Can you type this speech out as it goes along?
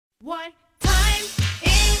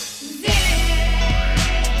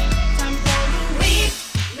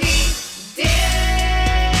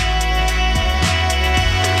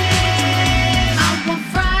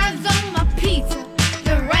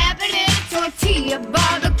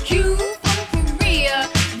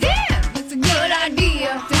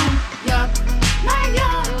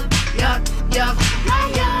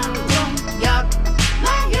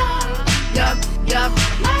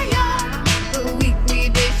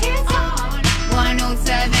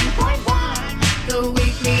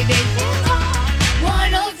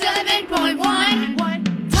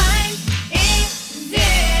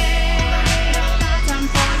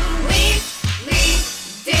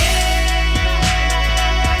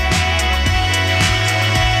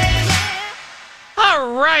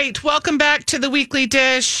right. Welcome back to the Weekly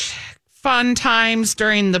Dish. Fun times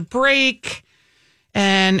during the break.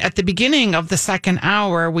 And at the beginning of the second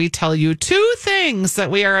hour, we tell you 2 things that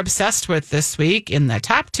we are obsessed with this week in the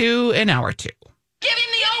top 2 in hour 2. Give him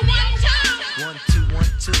the old 1, 2. 1, 2, 1,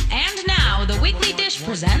 2. And now the Weekly Dish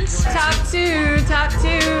presents Top 2.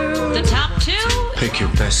 the top 2 Pick your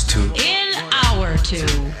best 2. in hour 2.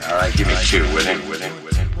 All right, give me 2 with it.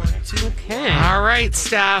 Okay. All right,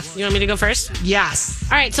 Steph. You want me to go first? Yes.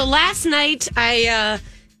 All right. So last night I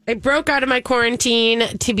broke out of my quarantine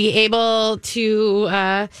to be able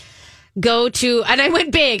to go to, and I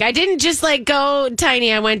went big. I didn't just go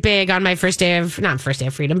tiny. I went big on my not first day of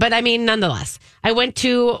freedom, but I mean, nonetheless, I went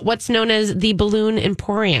to what's known as the Balloon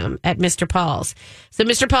Emporium at Mr. Paul's. So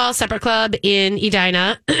Mr. Paul's Supper Club in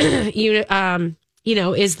Edina,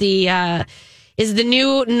 is the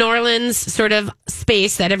new Norlands sort of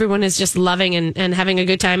space that everyone is just loving and having a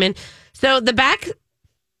good time in. So the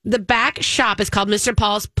back shop is called Mr.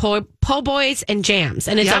 Paul's Po' Boys and Jams,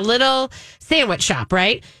 and it's a little sandwich shop,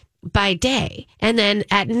 right? By day. And then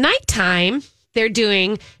at nighttime, Nick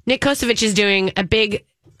Kosovich is doing a big,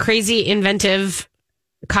 crazy, inventive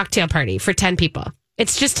cocktail party for 10 people.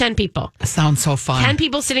 It's just 10 people. Sounds so fun. 10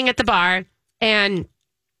 people sitting at the bar. And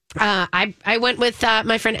I went with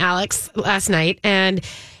my friend Alex last night, and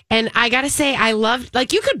I gotta say, I loved,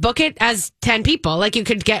 you could book it as 10 people. You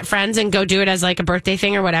could get friends and go do it as a birthday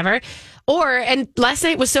thing or whatever. And last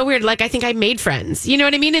night was so weird. I think I made friends. You know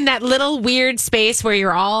what I mean? In that little weird space where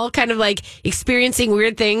you're all kind of experiencing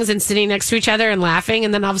weird things and sitting next to each other and laughing.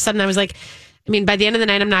 And then all of a sudden I was by the end of the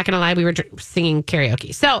night, I'm not going to lie, we were singing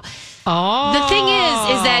karaoke. So the thing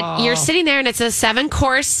is that you're sitting there and it's a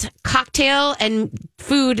 7-course cocktail and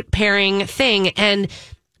food pairing thing. And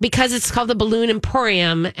because it's called the Balloon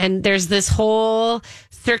Emporium and there's this whole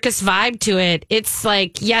circus vibe to it, it's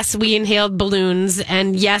yes, we inhaled balloons,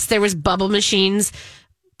 and yes, there was bubble machines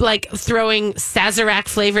throwing Sazerac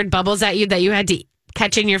flavored bubbles at you that you had to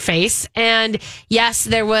catch in your face. And yes,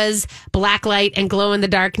 there was black light and glow in the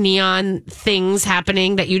dark neon things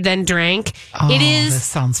happening that you then drank. This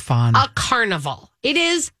sounds fun. A carnival. It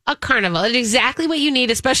is a carnival. It's exactly what you need,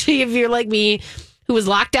 especially if you're like me, who was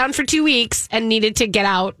locked down for 2 weeks and needed to get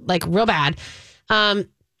out real bad.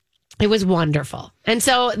 It was wonderful. And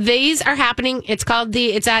so these are happening. It's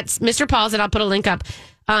at Mr. Paul's, and I'll put a link up.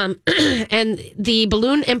 And the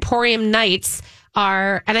Balloon Emporium nights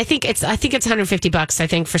are, and I think it's $150, I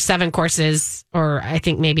think, for 7 courses, or I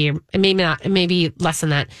think maybe not, maybe less than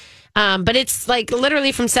that. But it's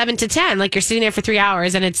literally from 7 to 10. You're sitting there for 3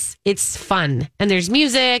 hours, and it's fun. And there's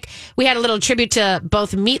music. We had a little tribute to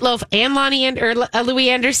both Meatloaf and Louis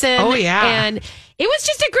Anderson. Oh yeah, and it was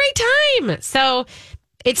just a great time. So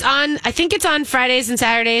I think it's on Fridays and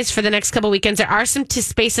Saturdays for the next couple weekends. There are some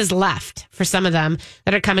spaces left for some of them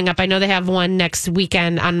that are coming up. I know they have one next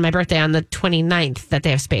weekend on my birthday on the 29th that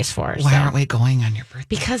they have space for. Why aren't we going on your birthday?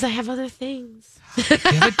 Because I have other things. Do you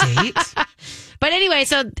have a date? But anyway,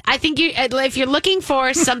 so I think if you're looking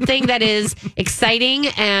for something that is exciting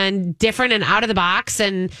and different and out of the box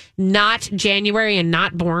and not January and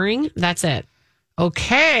not boring, that's it.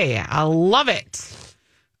 Okay, I love it.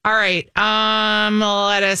 All right,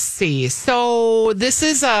 let us see. So this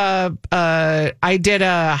is I did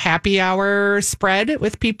a happy hour spread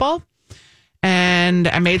with people, and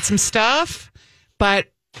I made some stuff, but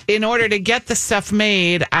in order to get the stuff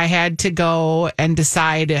made, I had to go and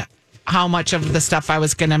decide how much of the stuff I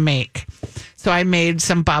was going to make. So I made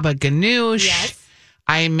some baba ganoush. Yes.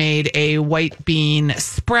 I made a white bean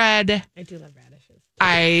spread. I do love radishes.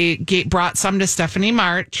 I brought some to Stephanie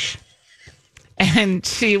March. And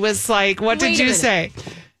she was like, what did you say?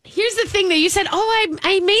 Here's the thing that you said,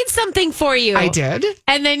 I made something for you. I did.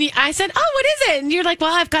 And then I said, what is it? And you're like,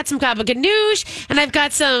 well, I've got some baba ganoush, and I've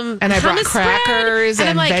got some and I brought hummus crackers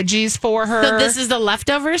spread, and veggies for her. So this is the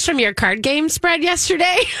leftovers from your card game spread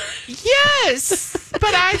yesterday? Yes.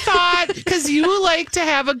 But I thought, because you like to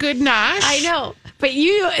have a good nosh. I know. But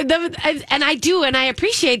and I do, and I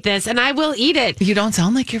appreciate this, and I will eat it. You don't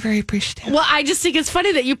sound like you're very appreciative. Well, I just think it's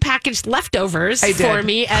funny that you packaged leftovers for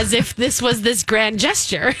me as if this was this grand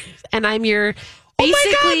gesture, and I'm your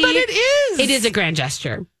basically. Oh my God, but it is. It is a grand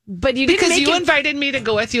gesture, but you didn't because make you it. invited me to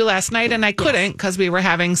go with you last night, and I couldn't because we were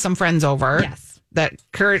having some friends over. Yes. That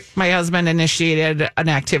Kurt, my husband, initiated an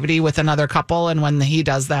activity with another couple, and when he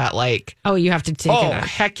does that, you have to take it out.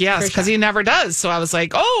 Heck yes, because he never does. So I was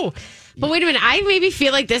like, But wait a minute, I maybe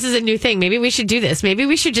feel like this is a new thing. Maybe we should do this. Maybe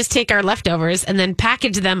we should just take our leftovers and then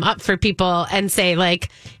package them up for people and say,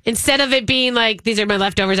 instead of it being these are my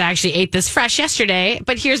leftovers, I actually ate this fresh yesterday,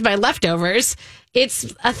 but here's my leftovers.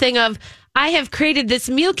 It's a thing of, I have created this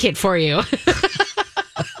meal kit for you.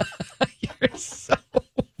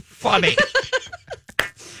 Funny.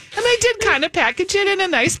 And I did kind of package it in a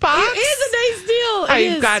nice box. It is a nice deal.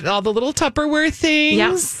 I've got all the little Tupperware things.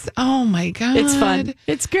 Yep. Oh my God. It's fun.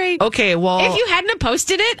 It's great. Okay, well. If you hadn't have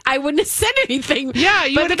posted it, I wouldn't have said anything. Yeah,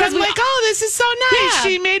 you But would have because been we- like, oh, this is so nice. Yeah.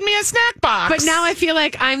 She made me a snack box. But now I feel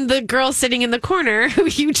like I'm the girl sitting in the corner who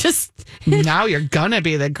you just Now you're going to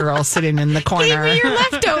be the girl sitting in the corner. gave me your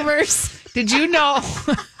leftovers. Did you know?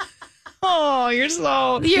 Oh, you're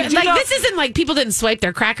so. You're, Did you like know- this isn't like people didn't swipe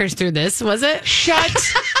their crackers through this, was it? Shut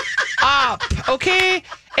up. Okay.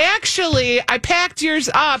 Actually, I packed yours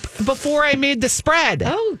up before I made the spread.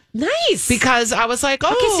 Oh, nice. Because I was like, oh.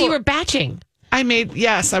 Okay, so you were batching. I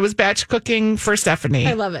was batch cooking for Stephanie.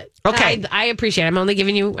 I love it. Okay. I appreciate it. I'm only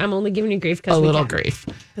giving you grief because A little grief.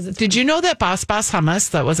 Did you know that Boss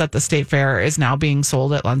hummus that was at the state fair is now being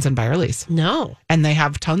sold at Lunds and Byerly's? No. And they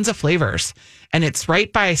have tons of flavors. And it's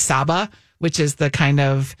right by Saba, which is the kind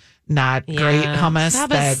of not great hummus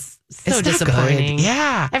Saba's so it's not disappointing. good.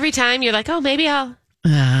 Yeah. Every time you're like, oh, maybe I'll.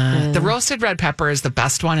 The roasted red pepper is the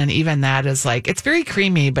best one. And even that is like, it's very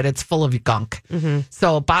creamy, but it's full of gunk. Mm-hmm.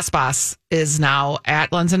 So Boss is now at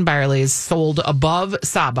Lunds and Byerly's, sold above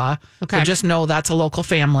Saba. Okay. So just know that's a local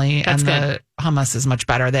family. That's and good. the hummus is much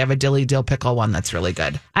better. They have a dilly dill pickle one that's really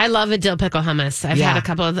good. I love a dill pickle hummus. I've Yeah. had a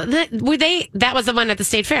couple of them. That was the one at the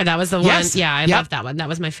state fair. That was the Yes. one. Yeah, I Yep. love that one. That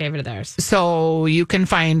was my favorite of theirs. So you can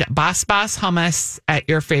find Boss hummus at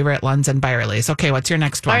your favorite Lunds and Byerly's. Okay, what's your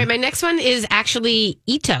next one? All right, my next one is actually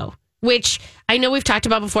Ito, which I know we've talked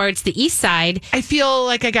about before. It's the east side. I feel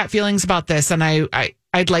like I got feelings about this, and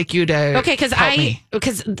I'd like you to Okay, because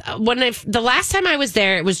the last time I was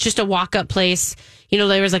there, it was just a walk up place. You know,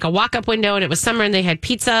 there was like a walk up window, and it was summer, and they had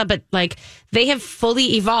pizza. But like, they have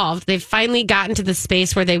fully evolved. They've finally gotten to the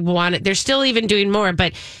space where they want it. They're still even doing more,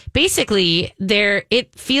 but basically,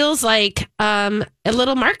 it feels like a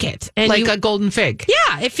little market, and like a golden fig.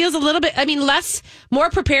 yeah, it feels a little bit. I mean, more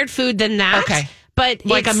prepared food than that. Okay. But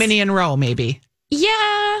Like a it's- mini and row, maybe.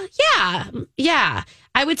 Yeah.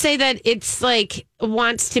 I would say that it's like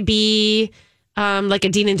wants to be like a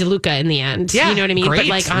Dean and DeLuca in the end. Yeah, You know what I mean? great. But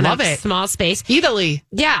like on Love a it. small space. Italy.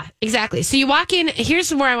 Yeah, exactly. So you walk in.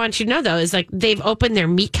 Here's where I want you to know, though, is like they've opened their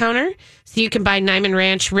meat counter. So you can buy Nyman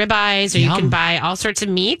Ranch ribeyes, or you Yum. can buy all sorts of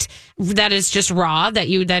meat that is just raw that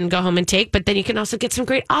you then go home and take. But then you can also get some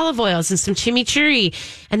great olive oils and some chimichurri.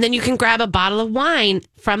 And then you can grab a bottle of wine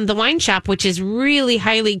from the wine shop, which is really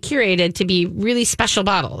highly curated to be really special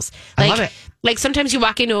bottles. I love it. Like sometimes you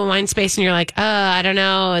walk into a wine space and you're like, I don't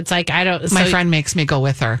know. It's like, I don't. My so- friend makes me go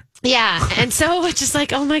with her. yeah. And so it's just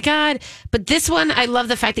like, oh my God. But this one, I love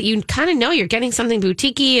the fact that you kind of know you're getting something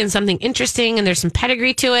boutique-y and something interesting, and there's some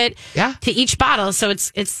pedigree to it. Yeah. To each bottle. So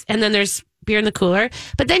and then there's beer in the cooler.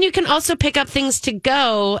 But then you can also pick up things to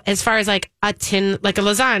go as far as like a tin, like a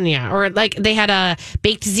lasagna, or like they had a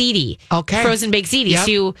baked ziti. Okay. Frozen baked ziti.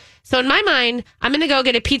 Yep. So in my mind, I'm going to go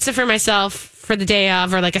get a pizza for myself for the day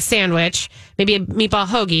of, or like a sandwich, maybe a meatball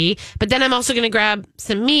hoagie. But then I'm also going to grab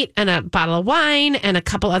some meat and a bottle of wine and a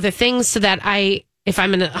couple other things so that if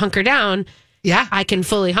I'm going to hunker down, Yeah. I can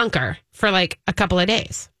fully hunker for like a couple of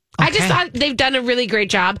days. I just Okay. thought they've done a really great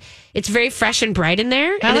job. It's very fresh and bright in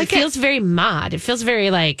there. And like it it. feels very mod. It feels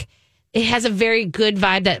very like, it has a very good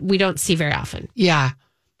vibe that we don't see very often. Yeah.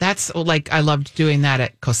 That's like, I loved doing that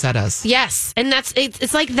at Cosetta's. Yes. And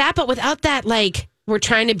it's like that, but without that, like, we're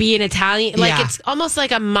trying to be an Italian. Like, Yeah. it's almost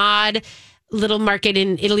like a mod little market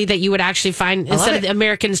in Italy that you would actually find love instead of it. the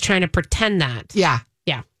Americans trying to pretend that. Yeah.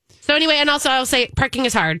 Yeah. So anyway, and also I'll say parking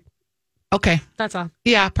is hard. Okay. That's all.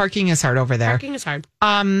 Yeah. Parking is hard over there. Parking is hard.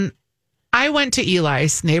 I went to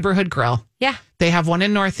Eli's Neighborhood Grill. Yeah. They have one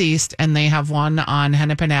in Northeast and they have one on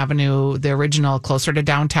Hennepin Avenue, the original, closer to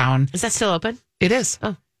downtown. Is that still open? It is.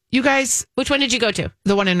 Oh. You guys, Which one did you go to?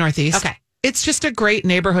 the one in Northeast. Okay. It's just a great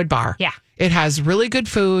neighborhood bar. Yeah. It has really good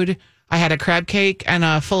food. I had a crab cake and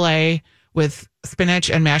a filet with spinach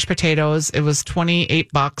and mashed potatoes. It was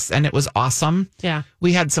 $28 and it was awesome. Yeah.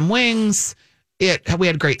 We had some wings. We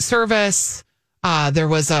had great service. There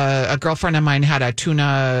was a girlfriend of mine had a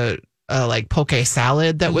tuna like poke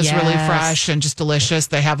salad that was really Yes. fresh and just delicious.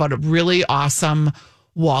 They have a really awesome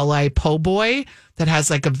walleye po' boy that has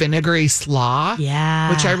like a vinegary slaw, Yeah.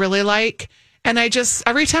 which I really like. And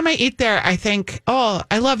every time I eat there, I think, oh,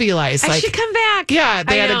 I love Eli's. I should come back. Yeah,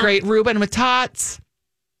 they I had a know. great Reuben with tots.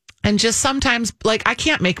 And just sometimes, like, I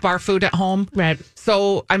can't make bar food at home. Right.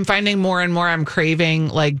 So I'm finding more and more I'm craving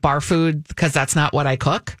like bar food because that's not what I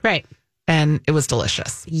cook. Right. And it was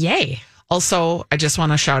delicious. Yay. Also, I just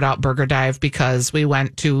want to shout out Burger Dive because we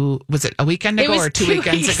went to, was it a weekend It ago was or 2 2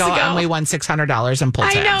 weekends weeks ago? ago. And we won $600 in pull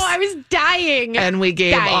tabs. I know. I was dying. And we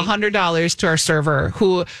gave Dying. $100 to our server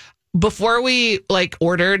who before we like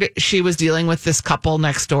ordered, she was dealing with this couple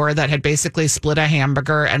next door that had basically split a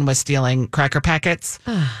hamburger and was stealing cracker packets.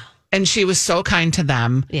 And she was so kind to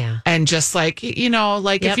them. Yeah. And just like,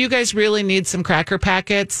 if you guys really need some cracker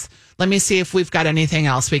packets, let me see if we've got anything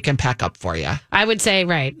else we can pack up for you. I would say,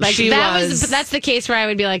 right. Like that's the case where I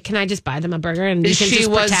would be like, can I just buy them a burger? And you can she just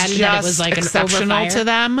was pretend that it was like an exceptional overfire to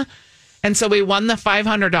them. And so we won the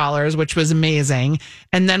 $500, which was amazing.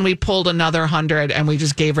 And then we pulled another 100 and we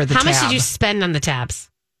just gave her the tab. How much did you spend on the tabs?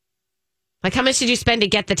 Like, how much did you spend to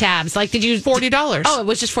get the tabs? Like, did you... $40. Oh, it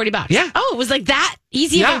was just $40. Yeah. Oh, it was like that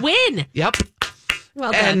easy of a win. Yep.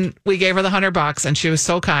 Well done. And we gave her the $100 and she was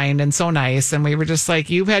so kind and so nice. And we were just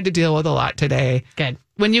like, you've had to deal with a lot today. Good.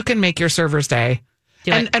 When you can make your server's day.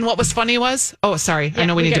 And what was funny was, sorry, I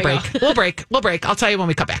know we need to break. We'll break. I'll tell you when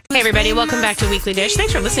we come back. Hey, everybody. Welcome back to Weekly Dish.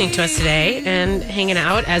 Thanks for listening to us today and hanging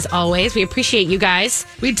out as always. We appreciate you guys.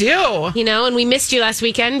 We do. And we missed you last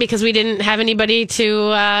weekend because we didn't have anybody to,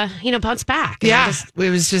 bounce back. Yeah. It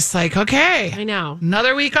was just like, okay. I know.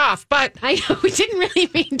 Another week off, but. I know. We didn't really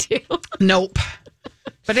mean to. Nope.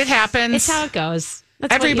 But it happens. It's how it goes.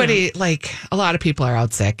 That's Everybody, a lot of people are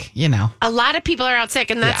out sick, A lot of people are out sick.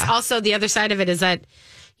 And that's also the other side of it is that,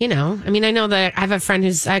 I know that I have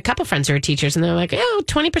a couple friends who are teachers, and they're like,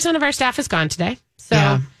 20% of our staff is gone today.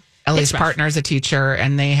 So Ellie's partner is a teacher,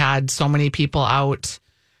 and they had so many people out,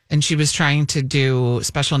 and she was trying to do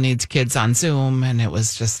special needs kids on Zoom, and it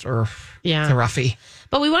was just, it's a roughie.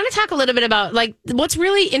 But we want to talk a little bit about, what's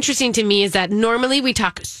really interesting to me is that normally we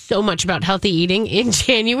talk so much about healthy eating in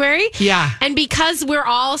January. Yeah. And because we're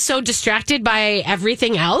all so distracted by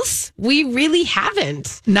everything else, we really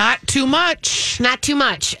haven't. Not too much.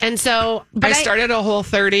 And so... But I started a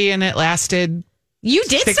Whole30 and it lasted... You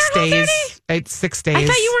did 6 start days. Whole30? 6 days. I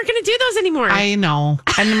thought you weren't going to do those anymore. I know.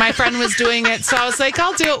 And my friend was doing it, so I was like,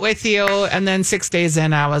 I'll do it with you. And then 6 days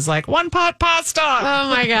in, I was like, 1 pot pasta. Oh,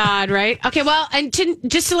 my God, right? Okay, well, and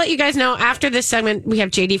just to let you guys know, after this segment, we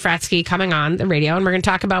have JD Fratsky coming on the radio, and we're going to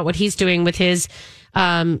talk about what he's doing with his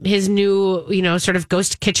new, sort of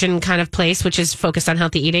ghost kitchen kind of place, which is focused on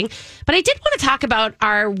healthy eating. But I did want to talk about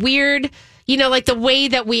our weird... the way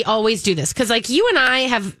that we always do this. Because, you and I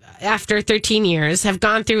have, after 13 years, have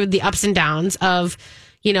gone through the ups and downs of,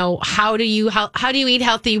 how do you eat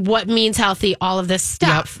healthy? What means healthy? All of this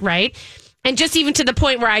stuff, right? And just even to the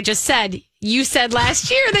point where I just said, you said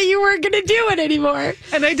last year that you weren't going to do it anymore.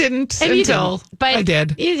 And I didn't until I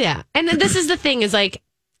did. Yeah. And this is the thing is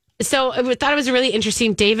so I thought it was really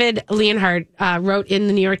interesting. David Leonhardt wrote in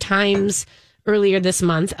the New York Times earlier this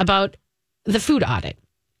month about the food audit.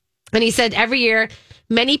 And he said every year,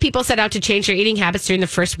 many people set out to change their eating habits during the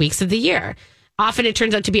first weeks of the year. Often it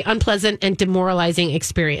turns out to be unpleasant and demoralizing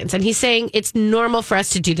experience. And he's saying it's normal for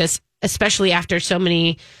us to do this, especially after so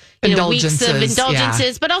many weeks of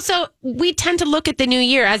indulgences. But also, we tend to look at the new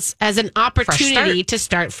year as an opportunity to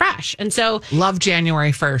start fresh. And so... Love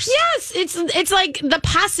January 1st. Yes, it's like the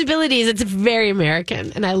possibilities. It's very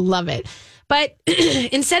American, and I love it. But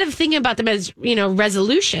instead of thinking about them as,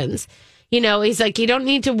 resolutions... he's like, you don't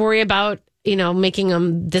need to worry about, making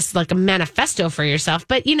them this like a manifesto for yourself.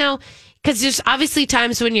 But, because there's obviously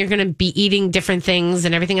times when you're going to be eating different things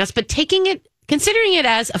and everything else. But considering it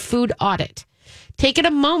as a food audit, take it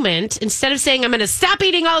a moment instead of saying, I'm going to stop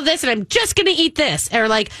eating all of this and I'm just going to eat this. Or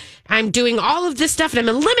I'm doing all of this stuff and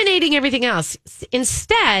I'm eliminating everything else.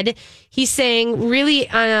 Instead, he's saying really,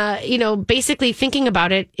 basically thinking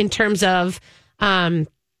about it in terms of,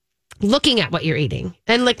 looking at what you're eating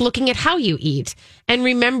and looking at how you eat and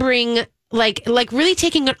remembering really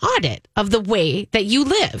taking an audit of the way that you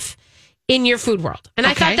live in your food world. And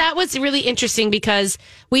I thought that was really interesting because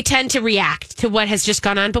we tend to react to what has just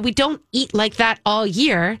gone on, but we don't eat like that all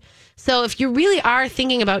year. So if you really are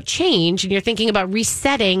thinking about change and you're thinking about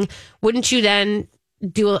resetting, wouldn't you then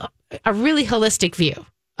do a really holistic view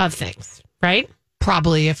of things, right?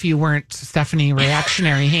 Probably if you weren't Stephanie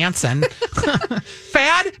Reactionary Hansen.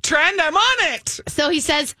 Fad, trend, I'm on it. So he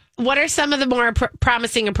says, what are some of the more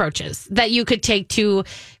promising approaches that you could take to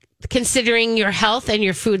considering your health and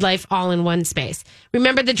your food life all in one space?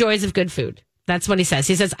 Remember the joys of good food. That's what he says.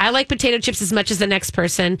 He says, I like potato chips as much as the next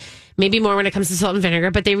person, maybe more when it comes to salt and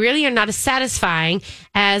vinegar, but they really are not as satisfying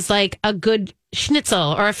as a good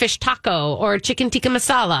schnitzel or a fish taco or chicken tikka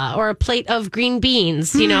masala or a plate of green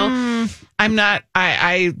beans, I'm not,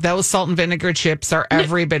 those salt and vinegar chips are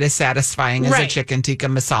every bit as satisfying as a chicken tikka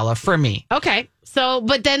masala for me. Okay. So,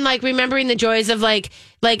 but then remembering the joys of if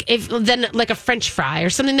a French fry or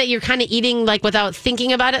something that you're kind of eating without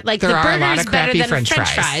thinking about it, the burger's better than French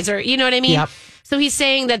fries or, you know what I mean? Yep. So he's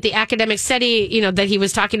saying that the academic study, that he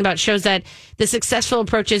was talking about shows that the successful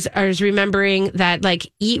approaches are remembering that,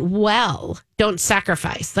 like, eat well, don't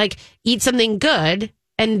sacrifice. Like, eat something good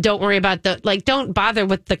and don't worry about don't bother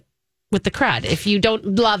with the crud if you don't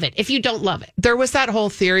love it. There was that whole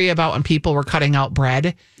theory about when people were cutting out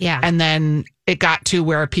bread. Yeah. And then it got to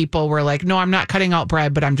where people were like, no, I'm not cutting out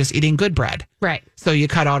bread, but I'm just eating good bread. Right. So you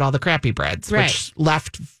cut out all the crappy breads, Right. which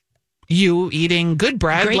left you eating good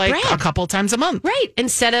bread Great like bread. a couple times a month. Right.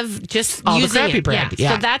 Instead of just All the using crappy it. bread.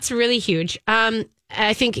 Yeah. So that's really huge.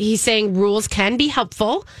 I think he's saying rules can be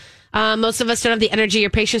helpful. Most of us don't have the energy or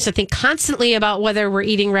patience to think constantly about whether we're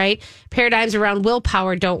eating right. Paradigms around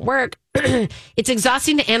willpower don't work. It's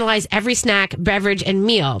exhausting to analyze every snack, beverage, and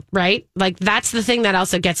meal, right? Like, that's the thing that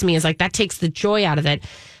also gets me, is like that takes the joy out of it.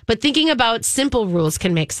 But thinking about simple rules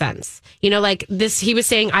can make sense. Like this, he was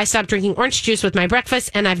saying, I stopped drinking orange juice with my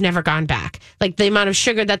breakfast and I've never gone back. Like, the amount of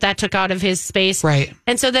sugar that took out of his space. Right.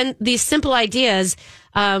 And so then these simple ideas,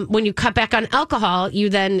 when you cut back on alcohol, you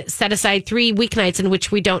then set aside 3 weeknights in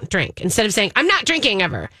which we don't drink. Instead of saying, I'm not drinking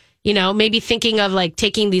ever. Maybe thinking of like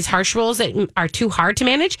taking these harsh rules that are too hard to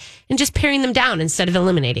manage and just paring them down instead of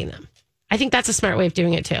eliminating them. I think that's a smart way of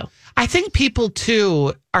doing it too. I think people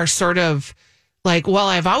too are sort of like, well,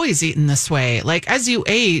 I've always eaten this way. Like, as you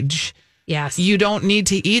age, Yes. you don't need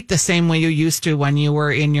to eat the same way you used to when you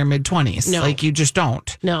were in your mid-20s. No. Like, you just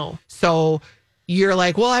don't. No. So you're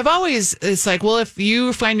like, well, it's like, well, if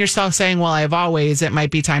you find yourself saying, well, I've always, it might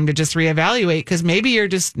be time to just reevaluate, because maybe you're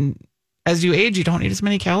just, as you age, you don't need as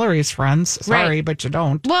many calories, friends. Sorry, Right. but you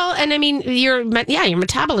don't. Well, and I mean, your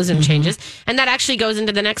metabolism changes. And that actually goes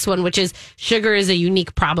into the next one, which is sugar is a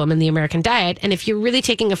unique problem in the American diet. And if you're really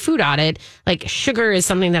taking a food audit, like, sugar is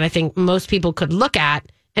something that I think most people could look at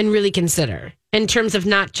and really consider in terms of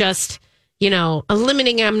not just,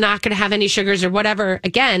 eliminating, I'm not going to have any sugars or whatever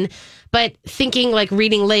again, but thinking, like,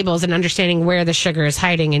 reading labels and understanding where the sugar is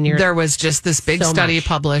hiding in your. There was just this big So study much.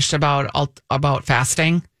 published about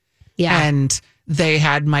fasting. Yeah. And they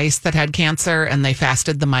had mice that had cancer, and they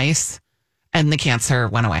fasted the mice, and the cancer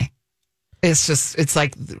went away. It's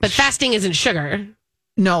like. But fasting isn't sugar.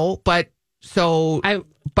 No, but so I-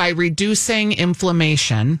 by reducing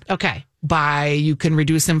inflammation, Okay. you can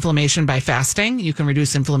reduce inflammation by fasting. You can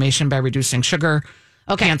reduce inflammation by reducing sugar.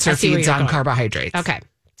 Okay. Cancer I see where feeds you're on going. carbohydrates. Okay.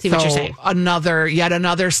 See what you're saying. Yet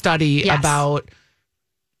another study Yes. about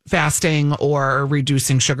fasting or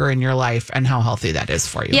reducing sugar in your life and how healthy that is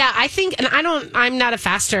for you. Yeah, I think, and I'm not a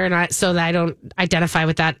faster, and so that I don't identify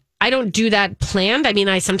with that. I don't do that planned. I mean,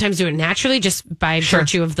 I sometimes do it naturally just by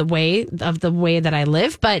virtue of the way that I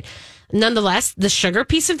live. But nonetheless, the sugar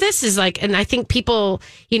piece of this is like, and I think people,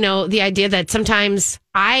 the idea that sometimes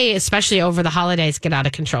I, especially over the holidays, get out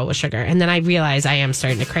of control with sugar. And then I realize I am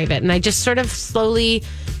starting to crave it. And I just sort of slowly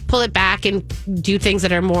pull it back and do things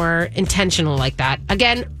that are more intentional like that.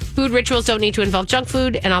 Again, food rituals don't need to involve junk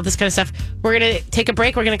food and all this kind of stuff. We're going to take a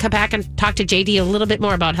break. We're going to come back and talk to JD a little bit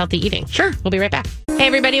more about healthy eating. Sure. We'll be right back. Hey,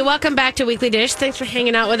 everybody. Welcome back to Weekly Dish. Thanks for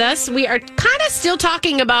hanging out with us. We are kind of still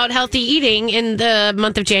talking about healthy eating in the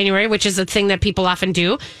month of January, which is a thing that people often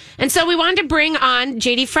do. And so we wanted to bring on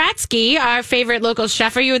JD Fratsky, our favorite local chef.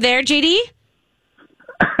 Are you there, JD?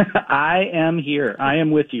 I am here. I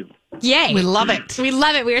am with you. Yay. We love it. We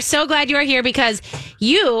love it. We are so glad you are here because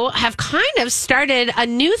you have kind of started a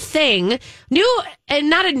new thing.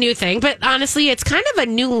 Not a new thing, but honestly, it's kind of a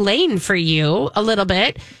new lane for you a little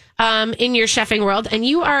bit in your chefing world. And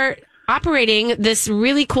you are operating this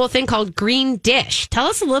really cool thing called Green Dish. Tell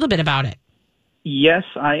us a little bit about it. Yes,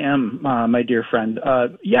 I am, my dear friend. I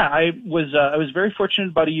was very fortunate.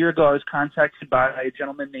 About a year ago, I was contacted by a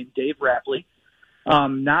gentleman named Dave Rapley.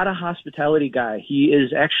 Not a hospitality guy. He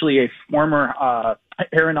is actually a former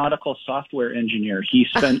aeronautical software engineer. He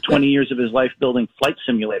spent 20 years of his life building flight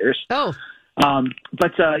simulators. Oh.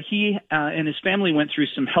 But he and his family went through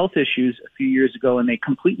some health issues a few years ago, and they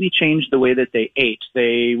completely changed the way that they ate.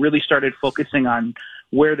 They really started focusing on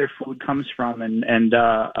where their food comes from and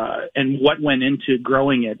what went into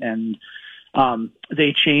growing it. And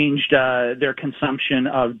they changed their consumption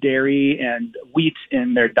of dairy and wheat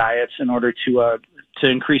in their diets in order to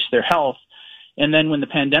increase their health. And then when the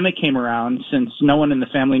pandemic came around, since no one in the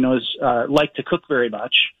family like to cook very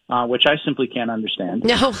much, which I simply can't understand.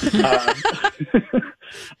 No.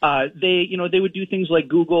 They would do things like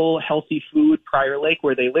Google healthy food Prior Lake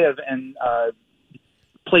where they live, and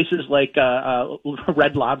places like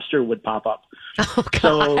Red Lobster would pop up. Oh,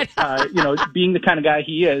 God. So, being the kind of guy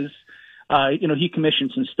he is, he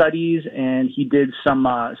commissioned some studies and he did some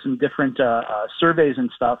different surveys and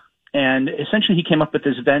stuff. And essentially he came up with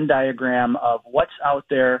this Venn diagram of what's out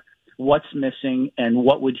there, what's missing, and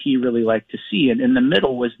what would he really like to see. And in the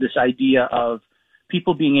middle was this idea of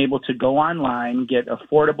people being able to go online, get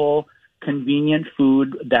affordable, convenient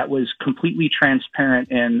food that was completely transparent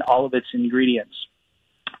in all of its ingredients.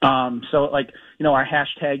 So like, our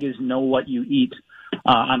hashtag is know what you eat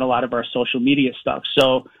on a lot of our social media stuff.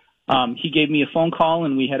 So he gave me a phone call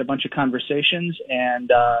and we had a bunch of conversations,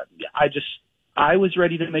 and I was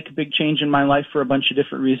ready to make a big change in my life for a bunch of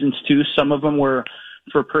different reasons too. Some of them were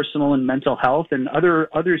for personal and mental health, and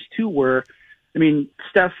others too were,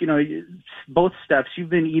 Steph, both Stephs, you've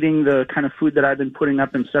been eating the kind of food that I've been putting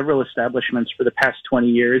up in several establishments for the past 20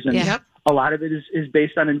 years. And a lot of it is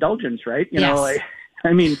based on indulgence, right? Who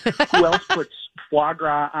else puts foie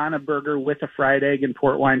gras on a burger with a fried egg and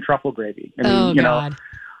port wine truffle gravy? God.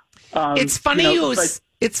 It's funny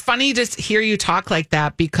it's funny to hear you talk like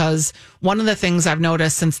that, because one of the things I've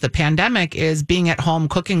noticed since the pandemic is being at home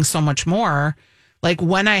cooking so much more. Like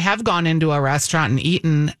when I have gone into a restaurant and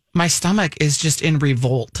eaten, my stomach is just in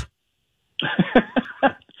revolt.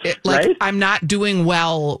 Right? I'm not doing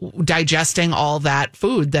well digesting all that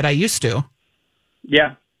food that I used to.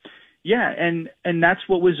 Yeah. Yeah. And that's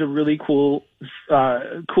what was a really cool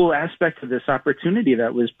aspect of this opportunity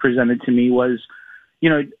that was presented to me was,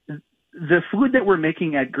 the food that we're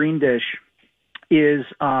making at Green Dish is,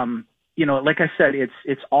 like I said,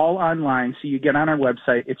 it's all online. So you get on our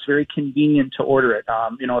website. It's very convenient to order it.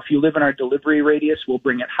 If you live in our delivery radius, we'll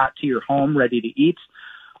bring it hot to your home, ready to eat.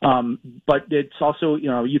 But it's also,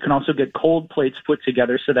 you can also get cold plates put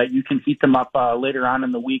together so that you can heat them up later on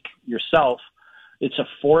in the week yourself. It's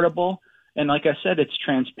affordable. And like I said, it's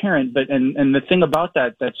transparent. But and the thing about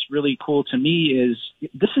that that's really cool to me is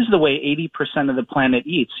this is the way 80% of the planet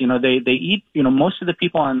eats. They eat, most of the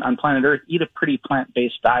people on planet Earth eat a pretty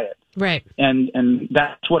plant-based diet. Right. And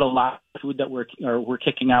that's what a lot of food that we're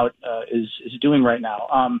kicking out is doing right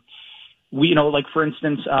now. Like for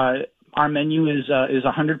instance, our menu is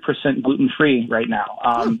 100% gluten-free right now.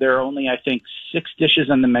 There are only, I think, 6 dishes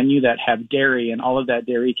on the menu that have dairy, and all of that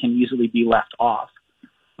dairy can easily be left off.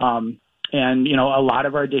 And, a lot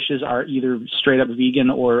of our dishes are either straight up vegan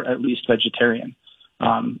or at least vegetarian.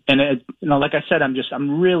 Like I said,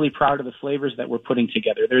 I'm really proud of the flavors that we're putting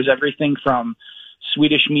together. There's everything from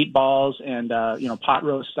Swedish meatballs and, pot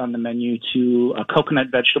roast on the menu to a coconut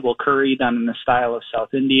vegetable curry done in the style of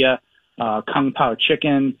South India, kung pao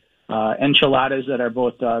chicken, enchiladas that are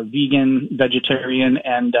both vegan, vegetarian,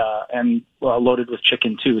 and loaded with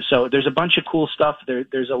chicken too. So there's a bunch of cool stuff.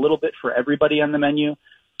 There's a little bit for everybody on the menu.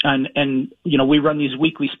 And we run these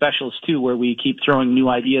weekly specials too, where we keep throwing new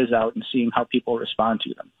ideas out and seeing how people respond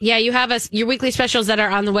to them. Yeah, you have your weekly specials that are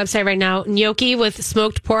on the website right now. Gnocchi with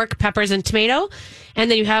smoked pork, peppers, and tomato. And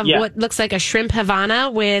then you have what looks like a shrimp Havana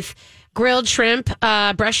with grilled shrimp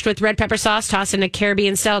brushed with red pepper sauce, tossed in a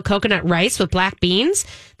Caribbean-style coconut rice with black beans.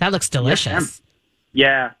 That looks delicious.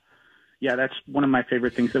 Yeah, that's one of my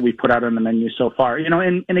favorite things that we put out on the menu so far.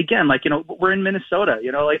 And again, we're in Minnesota.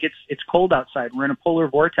 It's cold outside. We're in a polar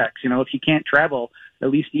vortex. If you can't travel,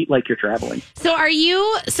 at least eat like you're traveling. So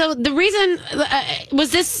the reason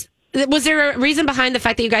was there a reason behind the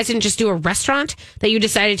fact that you guys didn't just do a restaurant, that you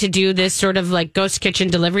decided to do this sort of like ghost kitchen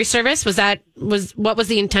delivery service? What was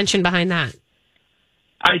the intention behind that?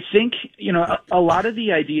 I think, a lot of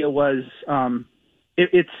the idea was,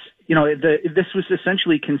 this was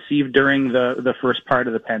essentially conceived during the first part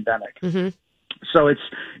of the pandemic. Mm-hmm. So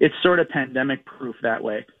it's sort of pandemic proof that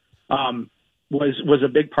way, was a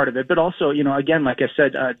big part of it. But also, again, like I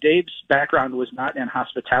said, Dave's background was not in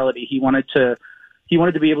hospitality. He wanted to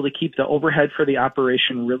be able to keep the overhead for the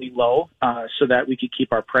operation really low, so that we could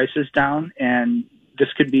keep our prices down. And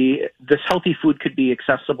this healthy food could be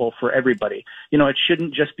accessible for everybody. It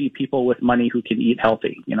shouldn't just be people with money who can eat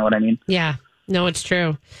healthy. You know what I mean? Yeah. No, it's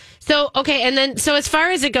true. So, okay. And then, so as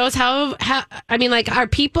far as it goes, are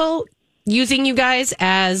people using you guys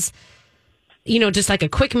as, just like a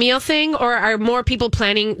quick meal thing, or are more people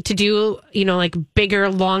planning to do, like bigger,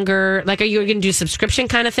 longer, like, are you going to do subscription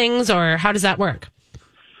kind of things, or how does that work?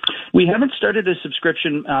 We haven't started a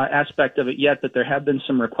subscription aspect of it yet, but there have been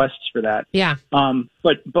some requests for that. Yeah.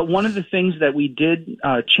 But one of the things that we did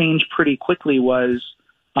change pretty quickly was,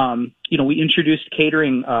 we introduced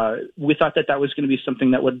catering. We thought that was going to be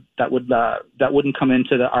something that wouldn't come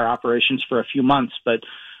into our operations for a few months, but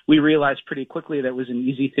we realized pretty quickly that was an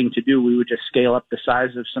easy thing to do. We would just scale up the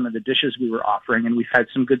size of some of the dishes we were offering, and we've had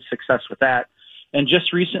some good success with that. And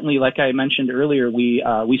just recently, like I mentioned earlier, we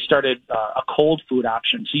started a cold food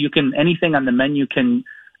option. So anything on the menu can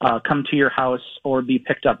come to your house or be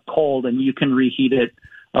picked up cold, and you can reheat it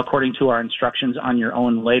according to our instructions on your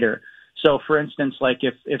own later. So, for instance, like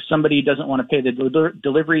if somebody doesn't want to pay the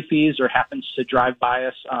delivery fees or happens to drive by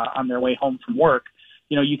us on their way home from work,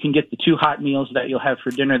 you can get the 2 hot meals that you'll have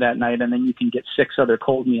for dinner that night, and then you can get 6 other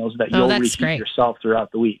cold meals that you'll repeat great. yourself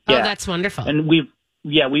throughout the week. Oh, that's wonderful. And we've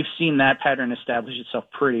seen that pattern establish itself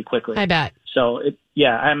pretty quickly. I bet. So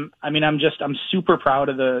I'm super proud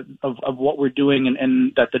of what we're doing,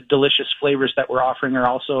 and that the delicious flavors that we're offering are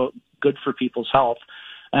also good for people's health,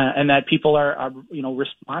 and that people are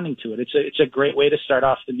responding to it. It's a great way to start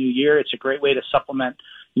off the new year. It's a great way to supplement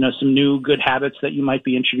some new good habits that you might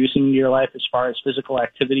be introducing into your life as far as physical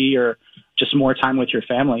activity or just more time with your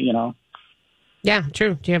family. Yeah,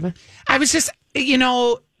 true. Do you have I was just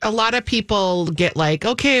a lot of people get like,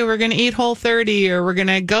 okay, we're going to eat Whole30, or we're going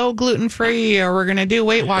to go gluten-free, or we're going to do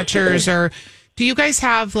Weight Watchers, or do you guys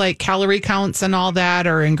have like calorie counts and all that,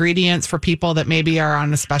 or ingredients for people that maybe are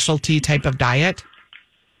on a specialty type of diet?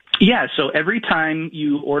 Yeah, so every time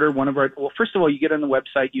you order one of first of all, you get on the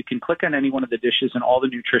website, you can click on any one of the dishes, and all the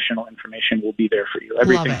nutritional information will be there for you.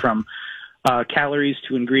 Everything from calories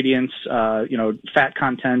to ingredients, fat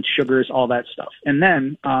content, sugars, all that stuff. And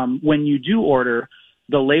then when you do order,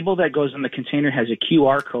 the label that goes on the container has a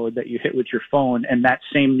QR code that you hit with your phone, and that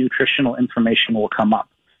same nutritional information will come up.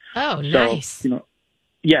 Oh, nice. So,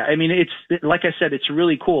 yeah, I mean, it's like I said, it's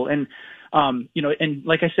really cool. And, and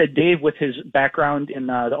like I said, Dave, with his background in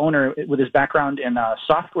the owner, with his background in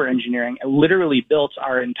software engineering, literally built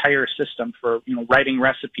our entire system for, writing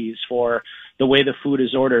recipes for the way the food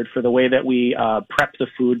is ordered, for the way that we prep the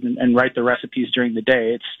food and write the recipes during the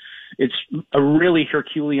day. It's a really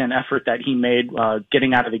Herculean effort that he made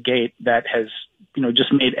getting out of the gate that has,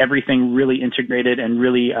 just made everything really integrated and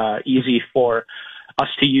really easy for us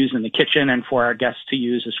to use in the kitchen and for our guests to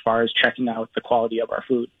use as far as checking out the quality of our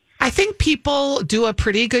food. I think people do a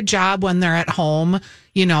pretty good job when they're at home,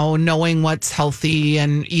 knowing what's healthy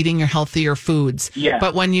and eating your healthier foods. Yeah.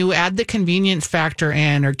 But when you add the convenience factor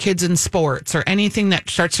in, or kids in sports, or anything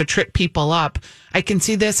that starts to trip people up, I can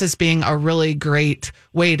see this as being a really great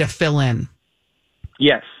way to fill in.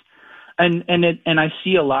 Yes. And I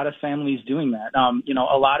see a lot of families doing that.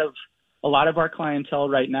 A lot of our clientele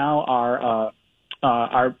right now are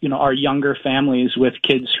our younger families with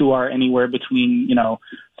kids who are anywhere between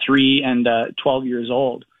 3 and 12 years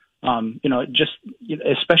old.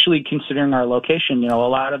 Especially considering our location, a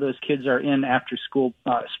lot of those kids are in after school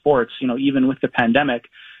sports. Even with the pandemic,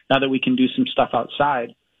 now that we can do some stuff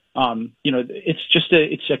outside,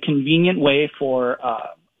 it's a convenient way for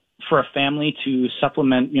a family to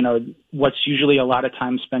supplement what's usually a lot of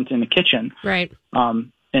time spent in the kitchen. Right.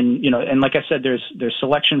 And like I said, there's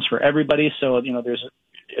selections for everybody. So, there's,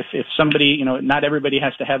 if somebody, not everybody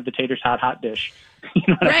has to have the tater tot hot dish.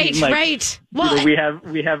 Right, right. Well, we have,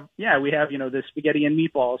 the spaghetti and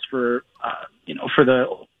meatballs for the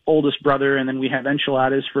oldest brother. And then we have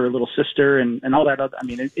enchiladas for a little sister and all that other,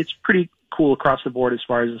 it's pretty cool across the board as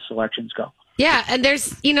far as the selections go. Yeah, and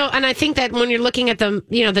there's, and I think that when you're looking at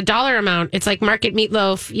the dollar amount, it's like market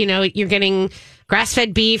meatloaf, you're getting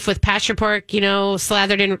grass-fed beef with pasture pork,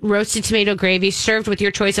 slathered in roasted tomato gravy, served with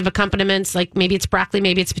your choice of accompaniments, like maybe it's broccoli,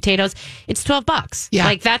 maybe it's potatoes. It's $12. Yeah.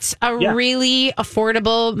 Like that's a really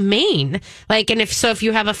affordable main. Like, and if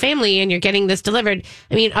you have a family and you're getting this delivered,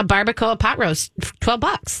 a barbacoa pot roast,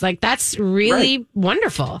 $12. Like that's really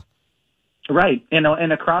wonderful. Right, and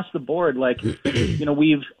across the board, like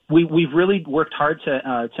we've really worked hard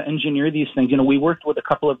to engineer these things. We worked with a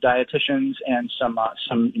couple of dietitians and some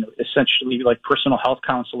essentially like personal health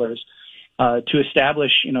counselors to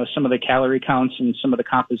establish some of the calorie counts and some of the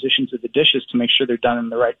compositions of the dishes to make sure they're done in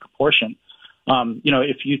the right proportion.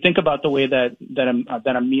 If you think about the way that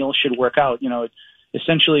a meal should work out,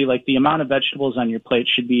 essentially like the amount of vegetables on your plate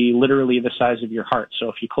should be literally the size of your heart. So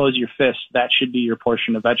if you close your fist, that should be your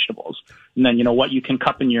portion of vegetables. And then, what you can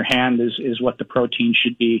cup in your hand is what the protein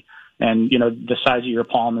should be. And, the size of your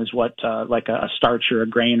palm is what, like a starch or a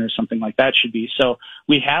grain or something like that should be. So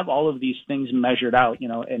we have all of these things measured out,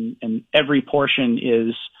 and every portion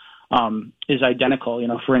is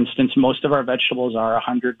identical. For instance, most of our vegetables are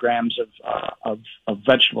 100 grams of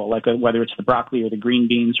vegetable, like whether it's the broccoli or the green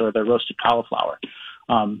beans or the roasted cauliflower.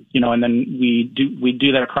 And then we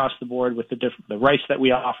do that across the board with the rice that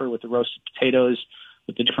we offer, with the roasted potatoes,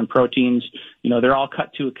 with the different proteins. They're all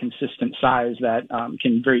cut to a consistent size that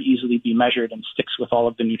can very easily be measured and sticks with all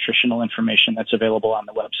of the nutritional information that's available on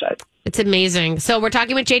the website. It's amazing. So we're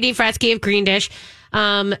talking with JD Fratzke of Green Dish.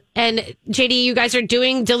 And JD, you guys are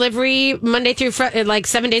doing delivery Monday through like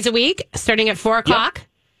 7 days a week, starting at 4 o'clock? Yep.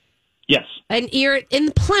 Yes. And you're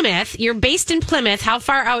in Plymouth. You're based in Plymouth. How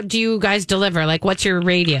far out do you guys deliver? Like, what's your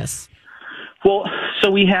radius? Well,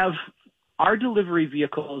 so we have our delivery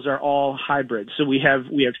vehicles are all hybrid. So we have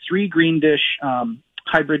 3 Green Dish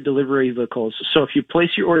hybrid delivery vehicles. So if you place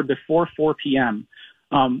your order before 4 p.m.,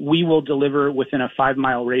 we will deliver within a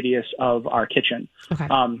 5-mile radius of our kitchen. Okay.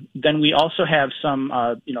 Then we also have some,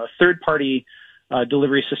 third-party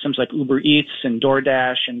delivery systems like Uber Eats and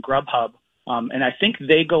DoorDash and Grubhub. And I think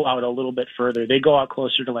they go out a little bit further. They go out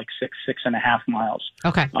closer to like 6.5 miles.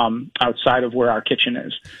 Okay. Outside of where our kitchen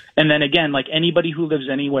is. And then again, like anybody who lives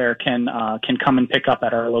anywhere can come and pick up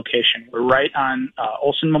at our location. We're right on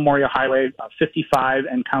Olson Memorial Highway 55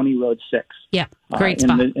 and County Road 6. Yeah. Great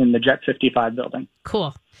spot. In the Jet 55 building.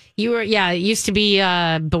 Cool. You were, it used to be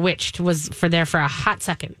Bewitched was there for a hot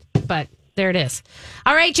second, but there it is.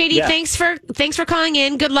 All right, JD, Yeah. thanks for calling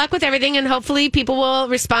in. Good luck with everything, and hopefully people will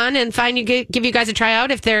respond and give you guys a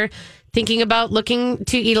tryout if they're thinking about looking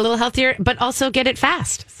to eat a little healthier, but also get it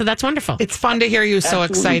fast. So that's wonderful. It's fun to hear you so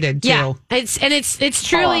excited too. Yeah, it's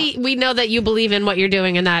truly, we know that you believe in what you're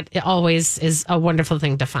doing, and that it always is a wonderful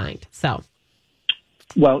thing to find. So.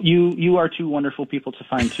 Well, you are two wonderful people to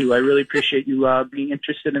find, too. I really appreciate you being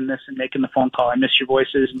interested in this and making the phone call. I miss your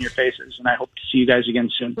voices and your faces, and I hope to see you guys again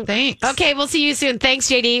soon. Thanks. Okay, we'll see you soon. Thanks,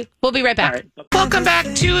 JD. We'll be right back. All right. Welcome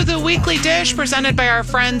back to the Weekly Dish, presented by our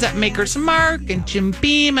friends at Maker's Mark and Jim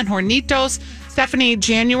Beam and Hornitos. Stephanie,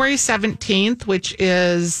 January 17th, which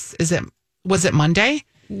was it Monday?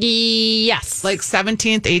 Yes. Like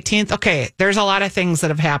 17th, 18th? Okay, there's a lot of things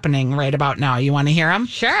that are happening right about now. You want to hear them?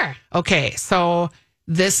 Sure. Okay, so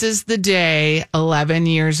this is the day 11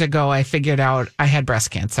 years ago I figured out I had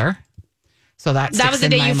breast cancer. So that was the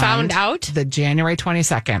day you found out? The January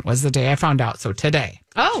 22nd was the day I found out. So today.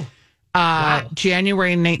 Oh. Wow.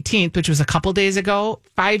 January 19th, which was a couple days ago,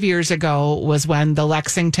 5 years ago, was when the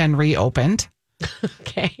Lexington reopened.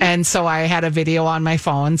 Okay. And so I had a video on my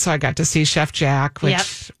phone, so I got to see Chef Jack,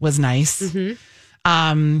 which was nice.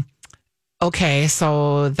 Mm-hmm. Okay,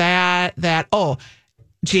 so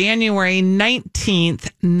January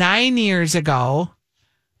 19th, 9 years ago.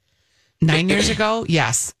 9 years ago?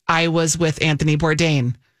 Yes. I was with Anthony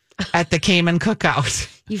Bourdain at the Cayman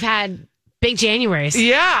Cookout. You've had big Januaries.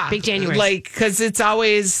 Yeah. Big Januaries. Like, because it's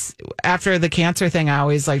always, after the cancer thing, I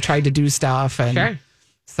always tried to do stuff. And sure.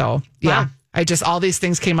 So, yeah. Wow. All these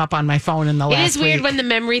things came up on my phone in the last week. It is weird when the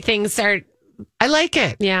memory things start. I like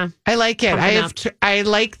it. Yeah. I like it. I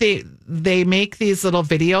like they make these little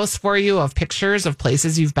videos for you of pictures of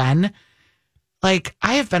places you've been. Like,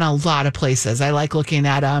 I have been a lot of places. I like looking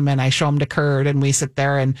at them, and I show them to Kurt, and we sit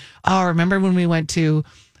there and, remember when we went to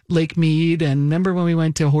Lake Mead, and remember when we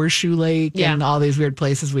went to Horseshoe Lake, and all these weird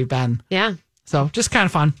places we've been. Yeah. So just kind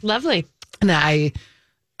of fun. Lovely.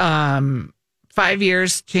 And 5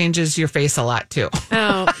 years changes your face a lot too.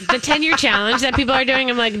 Oh, the 10-year challenge that people are doing.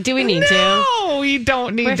 I'm like, do we need to? No, we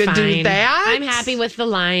don't need to do that. I'm happy with the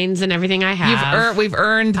lines and everything I have. We've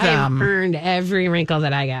earned them. I've earned every wrinkle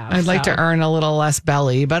that I got. I'd like to earn a little less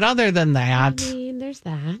belly, but other than that, I mean, there's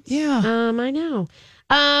that. Yeah. I know.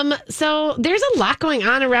 So there's a lot going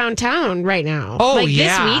on around town right now. Oh,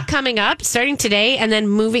 this week coming up, starting today, and then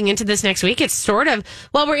moving into this next week. It's sort of,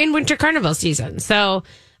 we're in winter carnival season. So,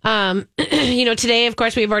 today, of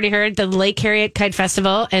course, we've already heard the Lake Harriet Kite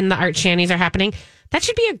Festival and the art shanties are happening. That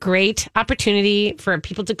should be a great opportunity for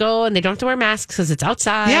people to go, and they don't have to wear masks because it's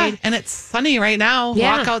outside. Yeah, and it's sunny right now.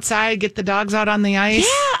 Yeah. Walk outside, get the dogs out on the ice.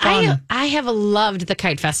 Yeah, I have loved the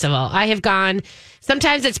Kite Festival. I have gone.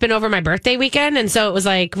 Sometimes it's been over my birthday weekend, and so it was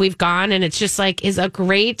like we've gone, and it's just is a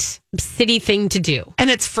great city thing to do. And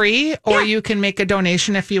it's free, or you can make a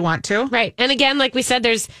donation if you want to. Right. And again, like we said,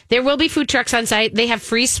 there will be food trucks on site. They have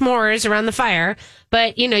free s'mores around the fire,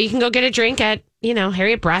 but you can go get a drink at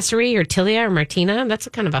Harriet Brasserie or Tilia or Martina. That's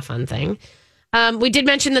kind of a fun thing. We did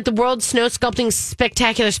mention that the World Snow Sculpting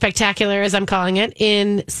Spectacular, as I'm calling it,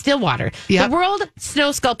 in Stillwater. Yep. The World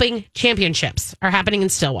Snow Sculpting Championships are happening in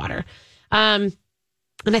Stillwater.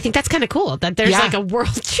 And I think that's kind of cool that there's a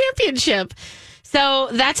world championship. So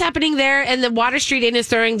that's happening there. And the Water Street Inn is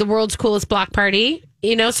throwing the world's coolest block party.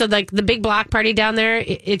 So the big block party down there,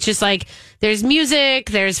 it's just there's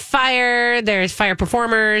music, there's fire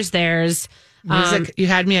performers, there's music. You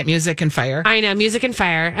had me at music and fire. I know, music and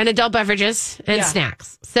fire, and adult beverages and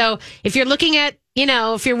snacks. So if you're looking at,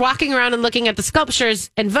 if you're walking around and looking at the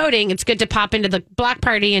sculptures and voting, it's good to pop into the block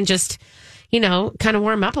party and just, kind of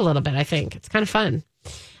warm up a little bit. I think it's kind of fun.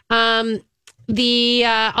 So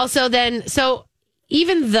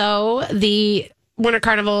even though the Winter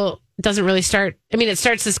Carnival doesn't really start, it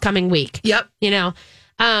starts this coming week. Yep.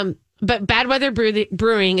 But Bad Weather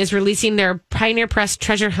Brewing is releasing their Pioneer Press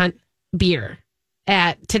Treasure Hunt beer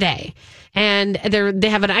today. And they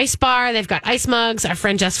have an ice bar. They've got ice mugs. Our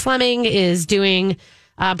friend Jess Fleming is doing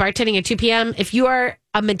bartending at 2 p.m. If you are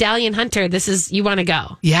a medallion hunter, you want to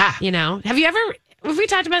go. Yeah. You know, have we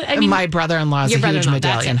talked about it? My brother-in-law is a huge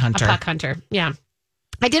medallion hunter. A puck hunter. Yeah.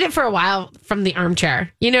 I did it for a while from the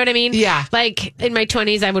armchair. You know what I mean? Yeah. Like in my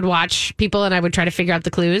 20s, I would watch people and I would try to figure out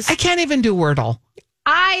the clues. I can't even do Wordle.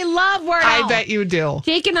 I love Wordle. I bet you do.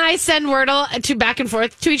 Jake and I send Wordle to back and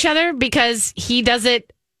forth to each other because he does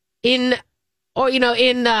it in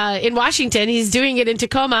Washington. He's doing it in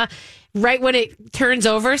Tacoma right when it turns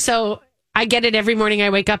over. So I get it every morning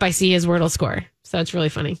I wake up. I see his Wordle score. So it's really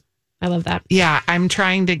funny. I love that. Yeah, I'm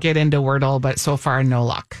trying to get into Wordle, but so far, no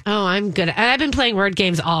luck. Oh, I'm good. And I've been playing word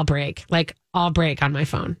games all break on my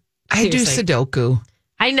phone. Seriously. I do Sudoku.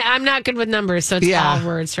 I'm not good with numbers, so it's all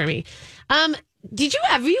words for me.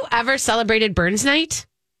 Have you ever celebrated Burns Night?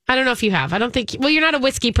 I don't know if you have. I don't think. Well, you're not a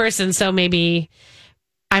whiskey person, so maybe.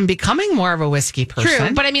 I'm becoming more of a whiskey person.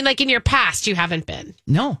 True, but I mean, like in your past, you haven't been.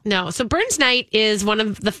 No. So Burns Night is one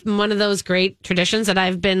of those great traditions that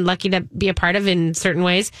I've been lucky to be a part of in certain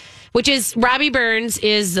ways. Which is Robbie Burns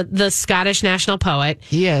is the Scottish national poet.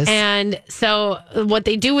 He is, and so what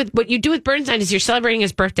you do with Burns Night is you're celebrating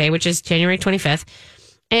his birthday, which is January 25th.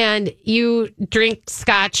 And you drink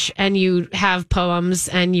scotch and you have poems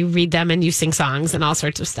and you read them and you sing songs and all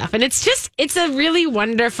sorts of stuff. And it's a really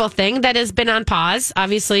wonderful thing that has been on pause,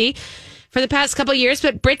 obviously, for the past couple of years.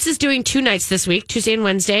 But Brits is doing 2 nights this week, Tuesday and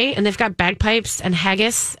Wednesday, and they've got bagpipes and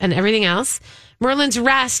haggis and everything else. Merlin's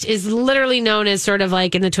Rest is literally known as sort of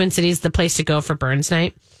like in the Twin Cities, the place to go for Burns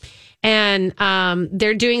Night. And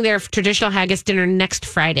they're doing their traditional haggis dinner next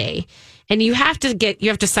Friday. And you have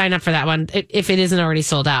to sign up for that one if it isn't already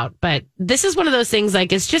sold out. But this is one of those things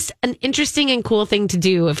like it's just an interesting and cool thing to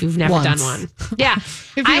do if you've never done one. Yeah.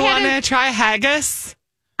 If you want to try haggis.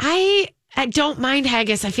 I don't mind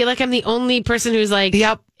haggis. I feel like I'm the only person who's like,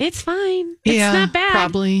 yep, it's fine. It's not bad.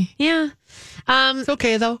 Probably. Yeah. It's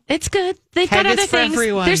okay though. It's good. They've got other things.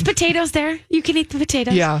 Everyone. There's potatoes there. You can eat the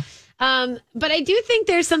potatoes. Yeah. But I do think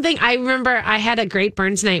there's something. I remember I had a great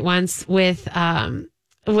Burns Night once with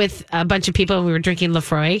a bunch of people. We were drinking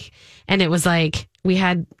Lefroy, and it was like we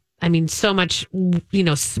had, so much,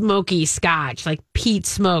 smoky scotch, like peat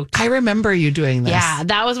smoked. I remember you doing this. Yeah,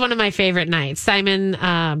 that was one of my favorite nights.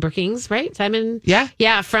 Simon Brookings, right? Simon?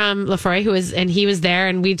 Yeah, from Lefroy, he was there,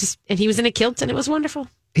 and he was in a kilt, and it was wonderful.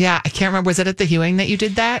 Yeah, I can't remember. Was it at the Hewing that you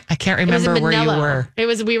did that? I can't remember where you were.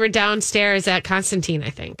 We were downstairs at Constantine, I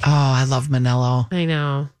think. Oh, I love Manello. I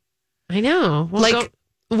know. Well,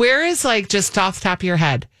 where is, like, just off the top of your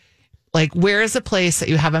head, like, where is a place that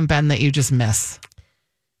you haven't been that you just miss?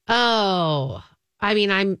 Oh, I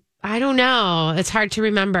don't know. It's hard to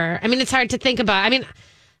remember. It's hard to think about. I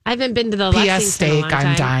haven't been to the PS Steak.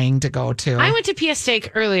 I'm dying to go to. I went to PS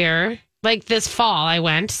Steak earlier, like this fall. I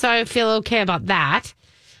went, so I feel okay about that.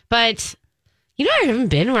 But I haven't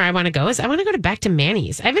been where I want to go. I want to go back to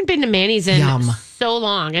Manny's. I haven't been to Manny's in so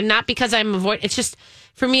long, and not because I'm avoiding. It's just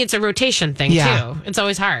for me, it's a rotation thing too. It's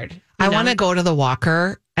always hard. I want to go to the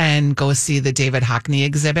Walker and go see the David Hockney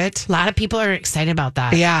exhibit. A lot of people are excited about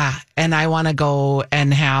that. Yeah, and I want to go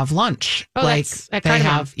and have lunch. Oh, like they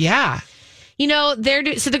have, yeah. So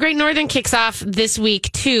the Great Northern kicks off this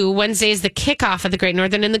week too. Wednesday is the kickoff of the Great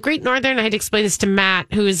Northern, and the Great Northern, I had to explain this to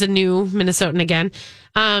Matt, who is a new Minnesotan again.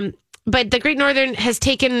 But the Great Northern has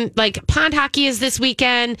taken, like, pond hockey is this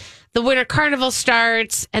weekend, the Winter Carnival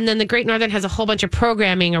starts, and then the Great Northern has a whole bunch of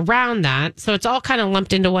programming around that. So it's all kind of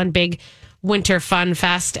lumped into one big winter fun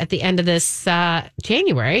fest at the end of this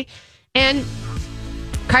January. And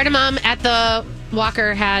Cardamom at the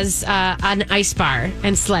Walker has an ice bar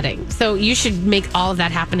and sledding. So you should make all of that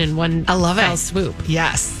happen in one fell swoop.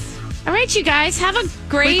 Yes. All right, you guys, have a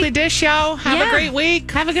great Weekly Dish Show. Have a great week.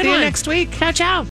 Have a good See one. you next week. Ciao, ciao.